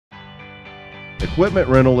Equipment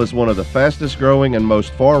rental is one of the fastest growing and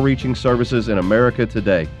most far-reaching services in America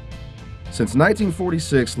today. Since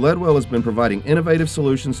 1946, Ledwell has been providing innovative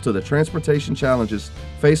solutions to the transportation challenges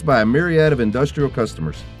faced by a myriad of industrial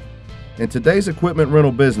customers. In today's equipment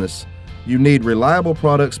rental business, you need reliable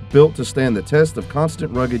products built to stand the test of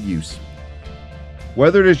constant rugged use.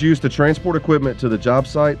 Whether it is used to transport equipment to the job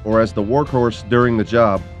site or as the workhorse during the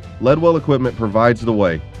job, Ledwell equipment provides the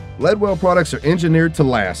way. Ledwell products are engineered to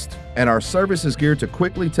last, and our service is geared to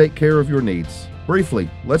quickly take care of your needs. Briefly,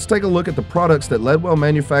 let's take a look at the products that Ledwell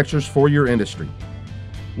manufactures for your industry.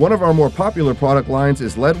 One of our more popular product lines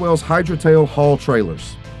is Ledwell's Hydrotail haul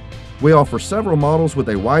trailers. We offer several models with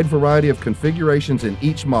a wide variety of configurations in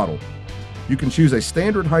each model. You can choose a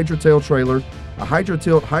standard Hydrotail trailer, a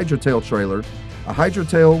Hydrotilt Hydrotail trailer, a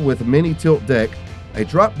Hydrotail with mini tilt deck, a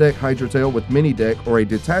drop deck Hydrotail with mini deck, or a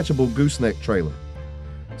detachable gooseneck trailer.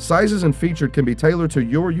 Sizes and features can be tailored to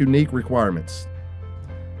your unique requirements.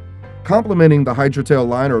 Complementing the Hydrotail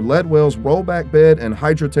line are Ledwell's rollback bed and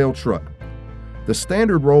Hydrotail truck. The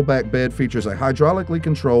standard rollback bed features a hydraulically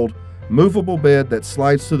controlled, movable bed that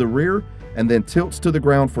slides to the rear and then tilts to the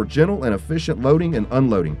ground for gentle and efficient loading and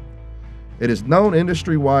unloading. It is known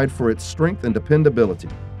industry-wide for its strength and dependability.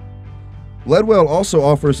 Ledwell also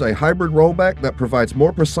offers a hybrid rollback that provides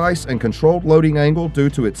more precise and controlled loading angle due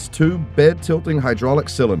to its two bed-tilting hydraulic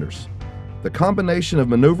cylinders. The combination of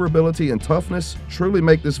maneuverability and toughness truly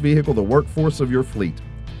make this vehicle the workhorse of your fleet.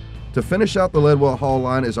 To finish out the Ledwell haul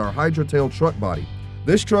line is our Hydrotail truck body.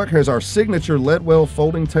 This truck has our signature Ledwell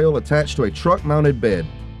folding tail attached to a truck-mounted bed.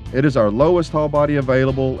 It is our lowest haul body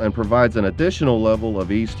available and provides an additional level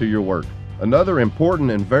of ease to your work. Another important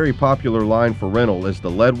and very popular line for rental is the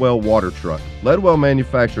Ledwell water truck. Ledwell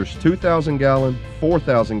manufactures 2,000 gallon,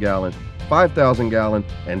 4,000 gallon, 5,000 gallon,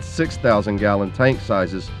 and 6,000 gallon tank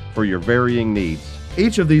sizes for your varying needs.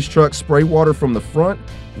 Each of these trucks spray water from the front,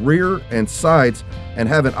 rear, and sides and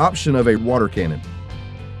have an option of a water cannon.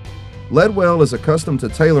 Ledwell is accustomed to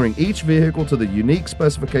tailoring each vehicle to the unique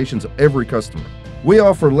specifications of every customer. We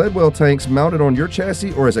offer Ledwell tanks mounted on your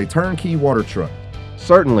chassis or as a turnkey water truck.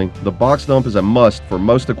 Certainly, the box dump is a must for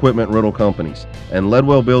most equipment rental companies, and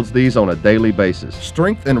Ledwell builds these on a daily basis.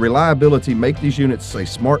 Strength and reliability make these units a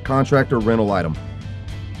smart contractor rental item.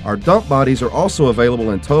 Our dump bodies are also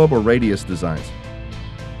available in tub or radius designs.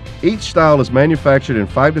 Each style is manufactured in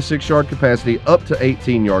 5 to 6 yard capacity up to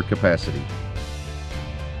 18 yard capacity.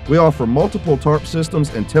 We offer multiple tarp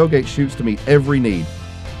systems and tailgate chutes to meet every need.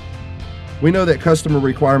 We know that customer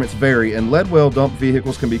requirements vary, and Ledwell dump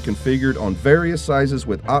vehicles can be configured on various sizes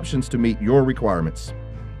with options to meet your requirements.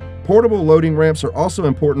 Portable loading ramps are also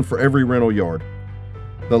important for every rental yard.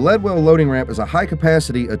 The Ledwell loading ramp is a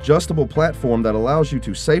high-capacity, adjustable platform that allows you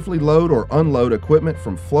to safely load or unload equipment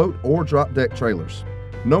from float or drop deck trailers.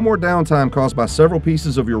 No more downtime caused by several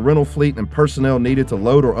pieces of your rental fleet and personnel needed to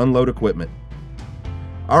load or unload equipment.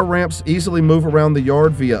 Our ramps easily move around the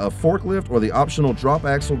yard via a forklift or the optional drop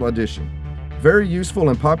axle addition. Very useful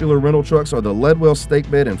and popular rental trucks are the Ledwell stake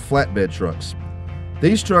bed and flatbed trucks.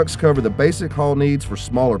 These trucks cover the basic haul needs for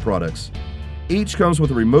smaller products. Each comes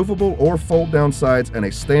with removable or fold-down sides and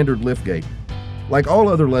a standard liftgate. Like all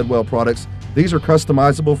other Ledwell products, these are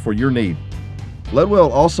customizable for your need.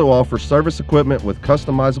 Ledwell also offers service equipment with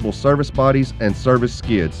customizable service bodies and service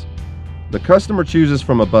skids. The customer chooses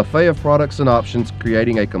from a buffet of products and options,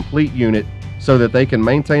 creating a complete unit so that they can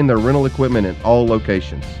maintain their rental equipment in all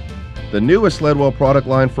locations. The newest Ledwell product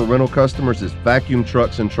line for rental customers is vacuum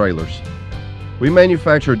trucks and trailers. We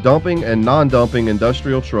manufacture dumping and non-dumping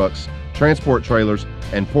industrial trucks, transport trailers,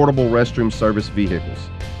 and portable restroom service vehicles.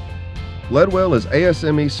 Ledwell is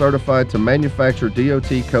ASME certified to manufacture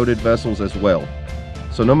DOT-coded vessels as well.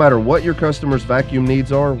 So no matter what your customer's vacuum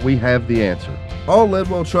needs are, we have the answer. All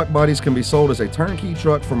Ledwell truck bodies can be sold as a turnkey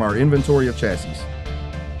truck from our inventory of chassis.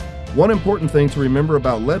 One important thing to remember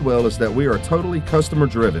about Ledwell is that we are totally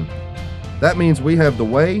customer-driven. That means we have the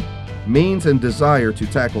way, means, and desire to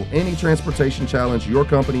tackle any transportation challenge your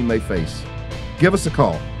company may face. Give us a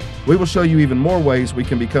call. We will show you even more ways we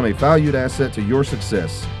can become a valued asset to your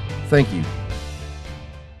success. Thank you.